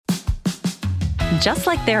Just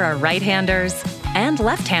like there are right-handers and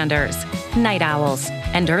left-handers, night owls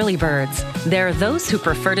and early birds, there are those who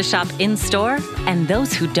prefer to shop in-store and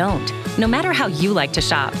those who don't. No matter how you like to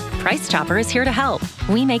shop, Price Chopper is here to help.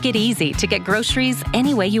 We make it easy to get groceries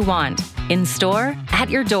any way you want. In-store, at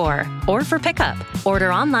your door, or for pickup.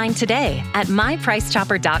 Order online today at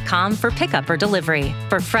mypricechopper.com for pickup or delivery.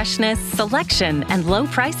 For freshness, selection, and low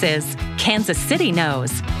prices, Kansas City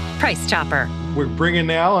knows. Price Chopper. We're bringing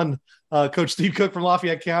now and Coach Steve Cook from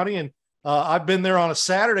Lafayette County, and I've been there on a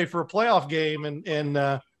Saturday for a playoff game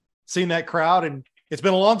and seen that crowd. And it's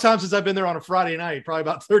been a long time since I've been there on a Friday night, probably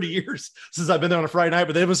about 30 years since I've been there on a Friday night.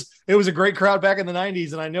 But it was a great crowd back in the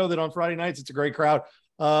 90s, and I know that on Friday nights it's a great crowd.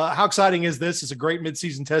 How exciting is this? It's a great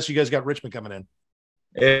midseason test. You guys got Richmond coming in.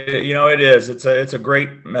 It is. It's a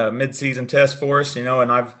great midseason test for us.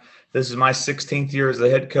 And this is my 16th year as the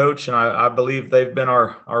head coach, and I believe they've been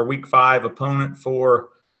our Week 5 opponent for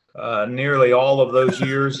nearly all of those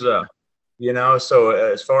years. So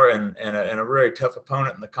as far and a really tough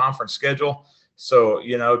opponent in the conference schedule. So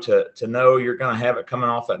to know you're going to have it coming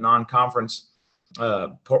off that non-conference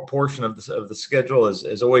portion of the schedule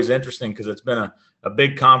is always interesting, because it's been a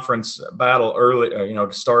big conference battle early,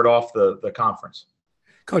 to start off the conference.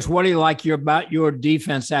 Coach, what do you like about your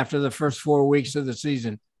defense after the first 4 weeks of the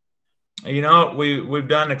season? We've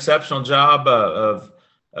done an exceptional job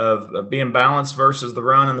of being balanced versus the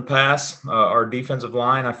run and the pass. Our defensive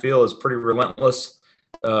line, I feel, is pretty relentless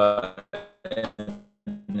in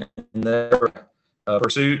their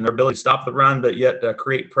pursuit and their ability to stop the run, but yet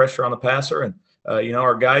create pressure on the passer. And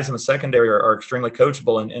our guys in the secondary are extremely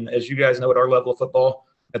coachable. And as you guys know, at our level of football,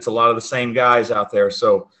 it's a lot of the same guys out there.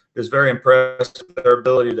 So just very impressed with their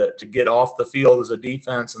ability to get off the field as a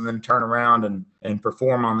defense and then turn around and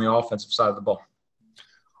perform on the offensive side of the ball.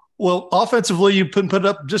 Well, offensively, you put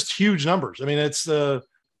up just huge numbers. I mean, it's one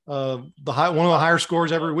of the higher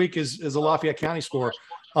scores every week is a Lafayette County score.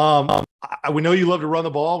 We know you love to run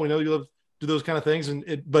the ball. We know you love to do those kind of things.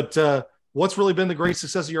 But what's really been the great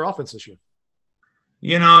success of your offense this year?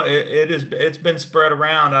 It's been spread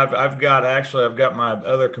around. I've got my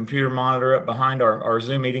other computer monitor up behind our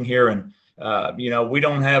Zoom meeting here, and we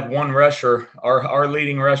don't have one rusher. Our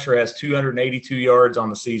leading rusher has 282 yards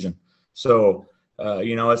on the season. So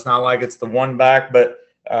it's not like it's the one back, but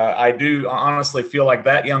I do honestly feel like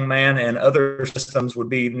that young man and other systems would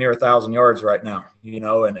be near 1,000 yards right now.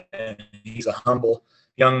 And he's a humble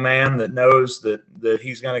young man that knows that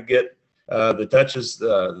he's going to get the touches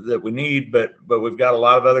that we need, but we've got a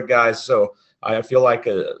lot of other guys. So I feel like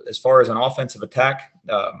as far as an offensive attack,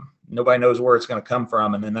 nobody knows where it's going to come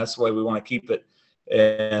from, and then that's the way we want to keep it.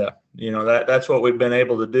 And that's what we've been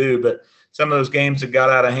able to do. But some of those games that got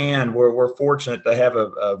out of hand, we're fortunate to have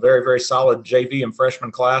a very, very solid JV and freshman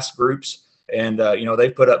class groups, and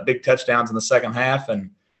they've put up big touchdowns in the second half,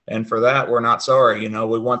 and for that we're not sorry.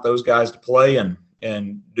 We want those guys to play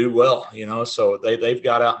and do well, so they've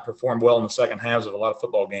got out and performed well in the second halves of a lot of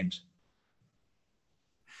football games.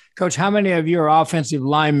 Coach, how many of your offensive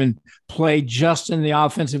linemen play just in the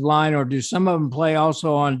offensive line, or do some of them play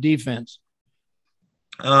also on defense?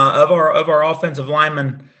 Of our offensive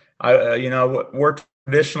linemen, we're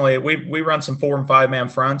traditionally we run some 4- and 5-man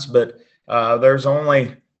fronts, but there's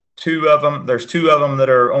only two of them. There's two of them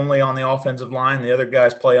that are only on the offensive line. The other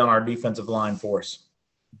guys play on our defensive line for us.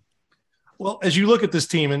 Well, as you look at this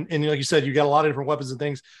team, and like you said, you got a lot of different weapons and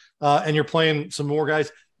things, and you're playing some more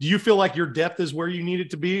guys. Do you feel like your depth is where you need it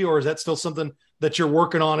to be, or is that still something that you're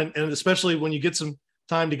working on? And especially when you get some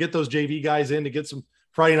time to get those JV guys in, to get some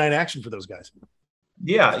Friday night action for those guys.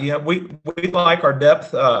 Yeah, we like our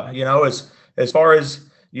depth. As far as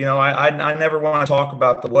I never want to talk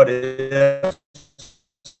about the what if.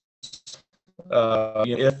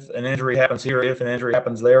 If an injury happens here, if an injury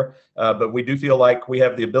happens there, but we do feel like we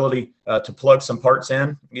have the ability to plug some parts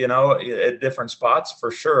in, at different spots for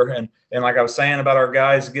sure. And like I was saying about our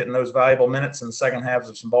guys getting those valuable minutes in the second halves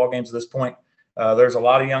of some ball games at this point, there's a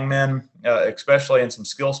lot of young men, especially in some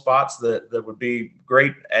skill spots that would be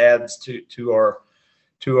great adds to our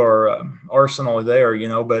arsenal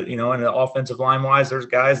there, but in the offensive line wise, there's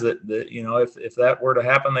guys that if that were to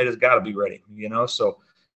happen, they just got to be ready, so.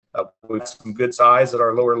 With some good size at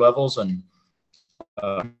our lower levels, and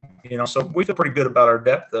so we feel pretty good about our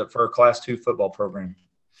depth for a Class 2 football program.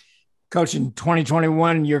 Coach, in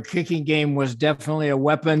 2021, your kicking game was definitely a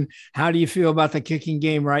weapon. How do you feel about the kicking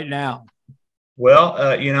game right now? Well,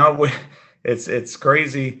 it's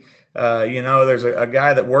crazy. There's a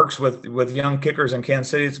guy that works with young kickers in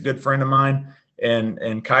Kansas City. It's a good friend of mine.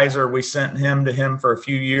 And Kaiser, we sent him to him for a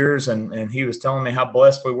few years, and he was telling me how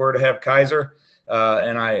blessed we were to have Kaiser.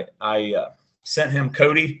 And I sent him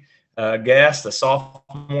Cody Gass, the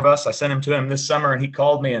sophomore of us. I sent him to him this summer, and he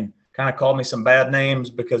called me and kind of called me some bad names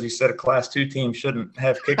because he said a Class II team shouldn't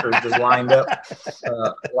have kickers just lined up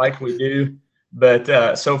like we do.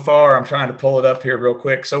 But so far, I'm trying to pull it up here real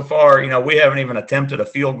quick. So far, we haven't even attempted a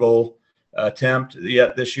field goal attempt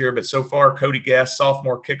yet this year. But so far, Cody Gass,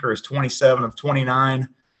 sophomore kicker, is 27 of 29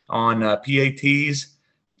 on PATs.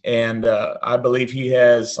 And I believe he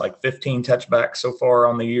has like 15 touchbacks so far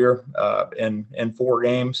on the year in 4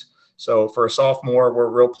 games. So for a sophomore, we're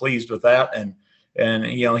real pleased with that. And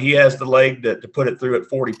he has the leg to put it through at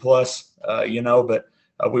 40 plus, but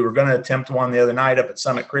we were going to attempt one the other night up at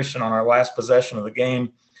Summit Christian on our last possession of the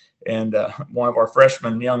game. And one of our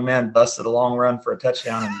freshman young men busted a long run for a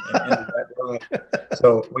touchdown and ended that drive.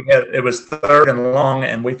 So it was 3rd and long,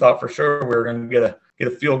 and we thought for sure we were going to get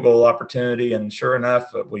a field goal opportunity. And sure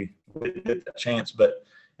enough, we did that chance. But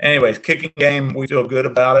anyways, kicking game, we feel good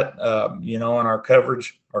about it. And our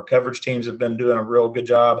coverage teams have been doing a real good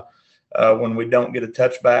job. When we don't get a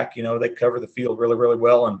touchback, they cover the field really, really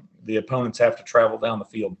well, and the opponents have to travel down the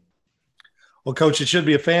field. Well, Coach, it should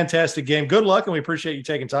be a fantastic game. Good luck, and we appreciate you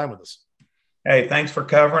taking time with us. Hey, thanks for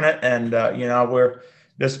covering it. And, we're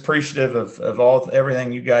just appreciative of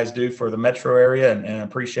everything you guys do for the metro area, and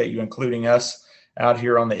appreciate you including us out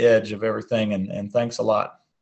here on the edge of everything. And thanks a lot.